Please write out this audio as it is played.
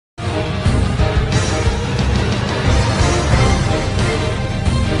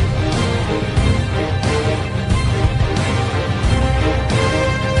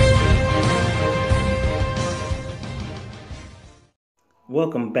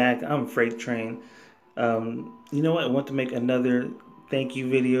welcome back. I'm Freight Train. You know what? I want to make another thank you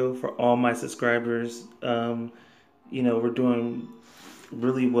video for all my subscribers. We're doing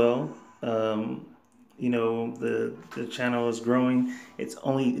really well. Um, the channel is growing. It's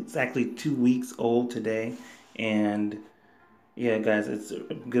only exactly 2 weeks old today, and yeah, guys, it's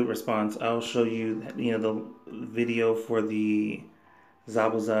a good response. I'll show you, the video for the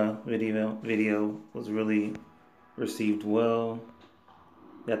Zabuza video was really received well.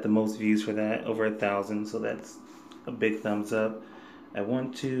 Got the most views for that, over 1,000, so that's a big thumbs up. I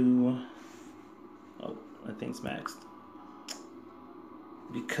want to, oh, I think it's maxed.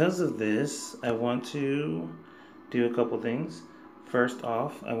 Because of this, I want to do a couple things. First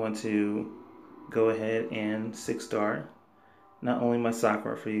off, I want to go ahead and 6-star not only my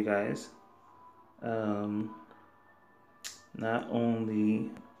Sakura for you guys, not only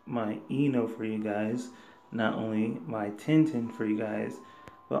my Ino for you guys, not only my Tintin for you guys,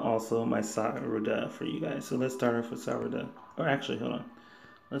 but also my Saruda for you guys. So let's start off with Saruda. Or actually, hold on.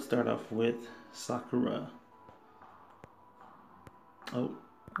 Let's start off with Sakura. Oh,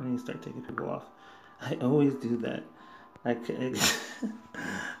 I need to start taking people off. I always do that. I guess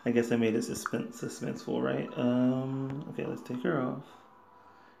I made it suspenseful, right? Okay, let's take her off.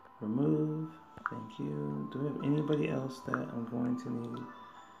 Remove. Thank you. Do we have anybody else that I'm going to need?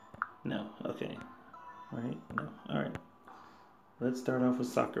 No. Okay. Right? No. Alright. Let's start off with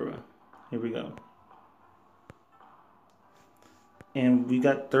Sakura. Here we go. And we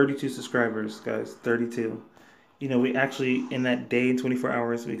got 32 subscribers, guys. 32. We actually, in that day, 24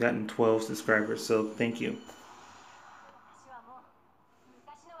 hours, we gotten 12 subscribers. So thank you.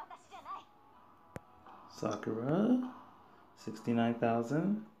 Sakura.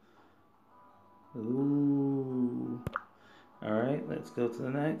 69,000. Ooh. Alright, let's go to the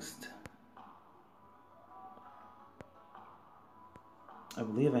next. I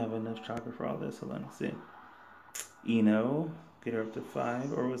believe I have enough chakra for all this. Hold on, let's see. Ino, get her up to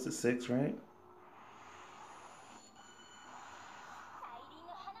 5, or was it 6, right?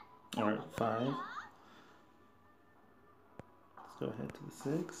 Alright, 5. Let's go ahead to the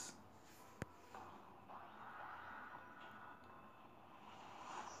 6.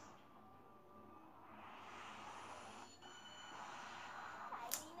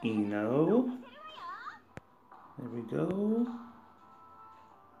 Ino. There we go.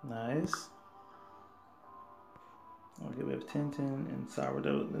 Nice. Okay, we have Tintin and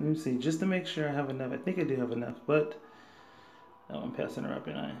Sourdough. Let me see, just to make sure I have enough. I think I do have enough, but oh, I'm passing her up,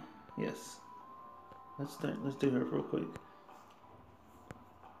 and I. Yes. Let's do her real quick.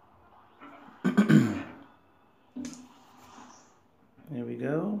 There we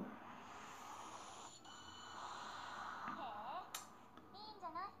go.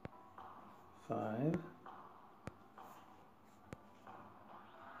 Five.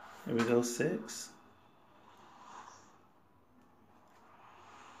 There we go, 6.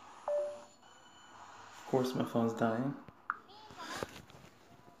 Of course, my phone's dying.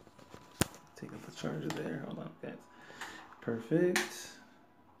 Take out the charger there. Hold on, guys. Perfect.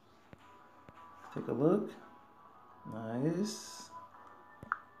 Take a look. Nice.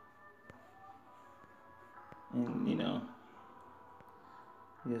 And you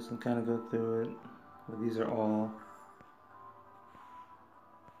guys can kind of go through it. But these are all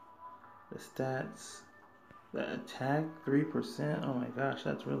the stats. The attack 3%. Oh my gosh,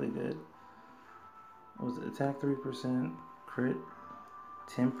 that's really good. What was it? Attack 3%, crit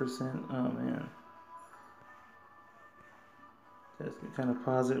 10%. Oh man. You guys can kind of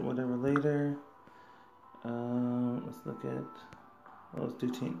pause it, whatever, later. Let's look at. Well, let's do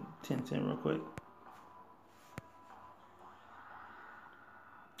 10 real quick.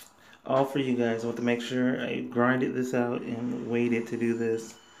 All for you guys. I want to make sure I grinded this out and waited to do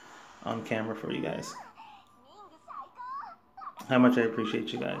this on camera for you guys. How much I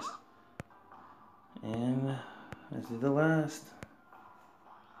appreciate you guys. And this is the last.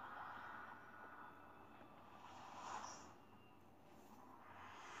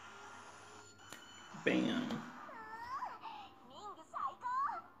 Bam.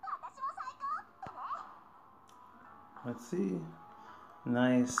 Let's see.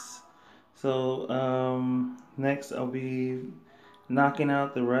 Nice. So next I'll be knocking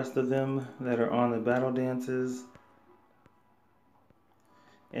out the rest of them that are on the battle dances,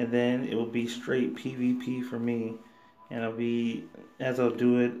 and then it will be straight PvP for me. And as I'll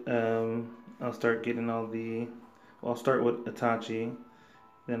do it, I'll start getting all the, well, I'll start with Itachi,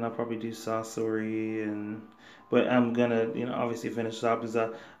 then I'll probably do Sasori, but I'm gonna, obviously finish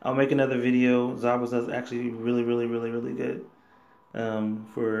Zabuza. I'll make another video. Zabuza is actually really, really, really, really good.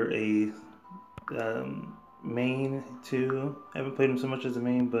 For a main too. I haven't played him so much as a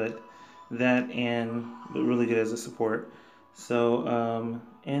main, but really good as a support. So,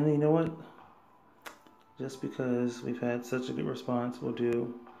 and you know what? Just because we've had such a good response, we'll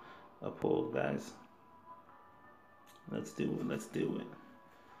do a poll, guys. Let's do it. Let's do it.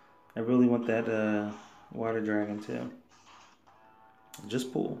 I really want that water dragon too.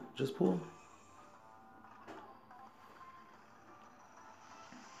 Just pull. Just pull.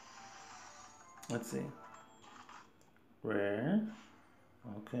 Let's see. Rare.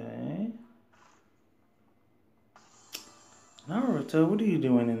 Okay. Naruto, what are you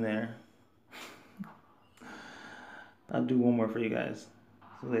doing in there? I'll do one more for you guys.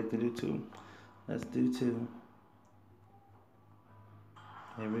 So we have to do two. Let's do two.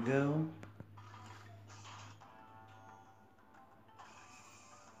 There we go.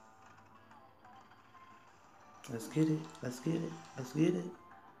 Let's get it. Let's get it. Let's get it.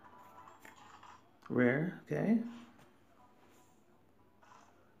 Rare. Okay.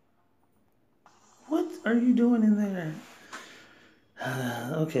 What are you doing in there?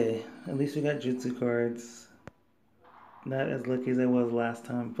 Okay. At least we got jutsu cards. Not as lucky as I was last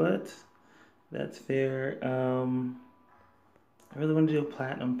time, but that's fair. I really want to do a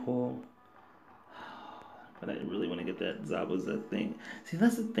platinum pull. But I really want to get that Zabuza thing. See,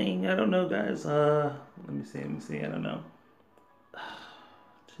 that's the thing. I don't know, guys. Let me see. Let me see. I don't know.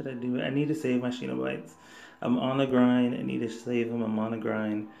 Should I do it? I need to save my Shinobites. I'm on a grind. I need to save them. I'm on a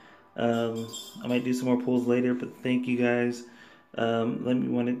grind. I might do some more pulls later, but thank you guys. Let me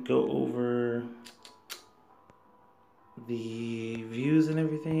want to go over the views and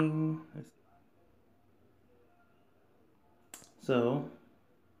everything. So,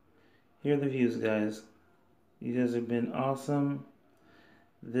 here are the views, guys. You guys have been awesome.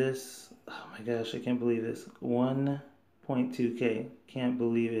 Oh my gosh, I can't believe this. 1.2K. Can't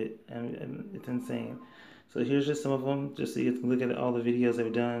believe it. It's insane. So here's just some of them, just so you can look at all the videos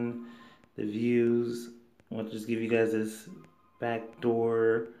I've done, the views. I want to just give you guys this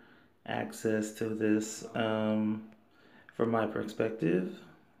backdoor access to this from my perspective.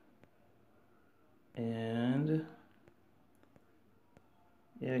 And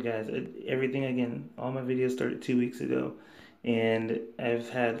yeah, guys, everything again, all my videos started 2 weeks ago, and I've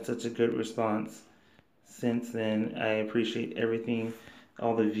had such a good response since then. I appreciate everything,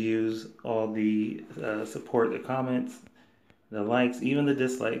 all the views, all the support, the comments, the likes, even the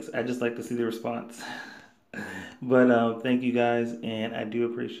dislikes. I just like to see the response. But thank you guys, and I do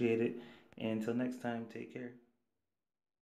appreciate it. And until next time, take care.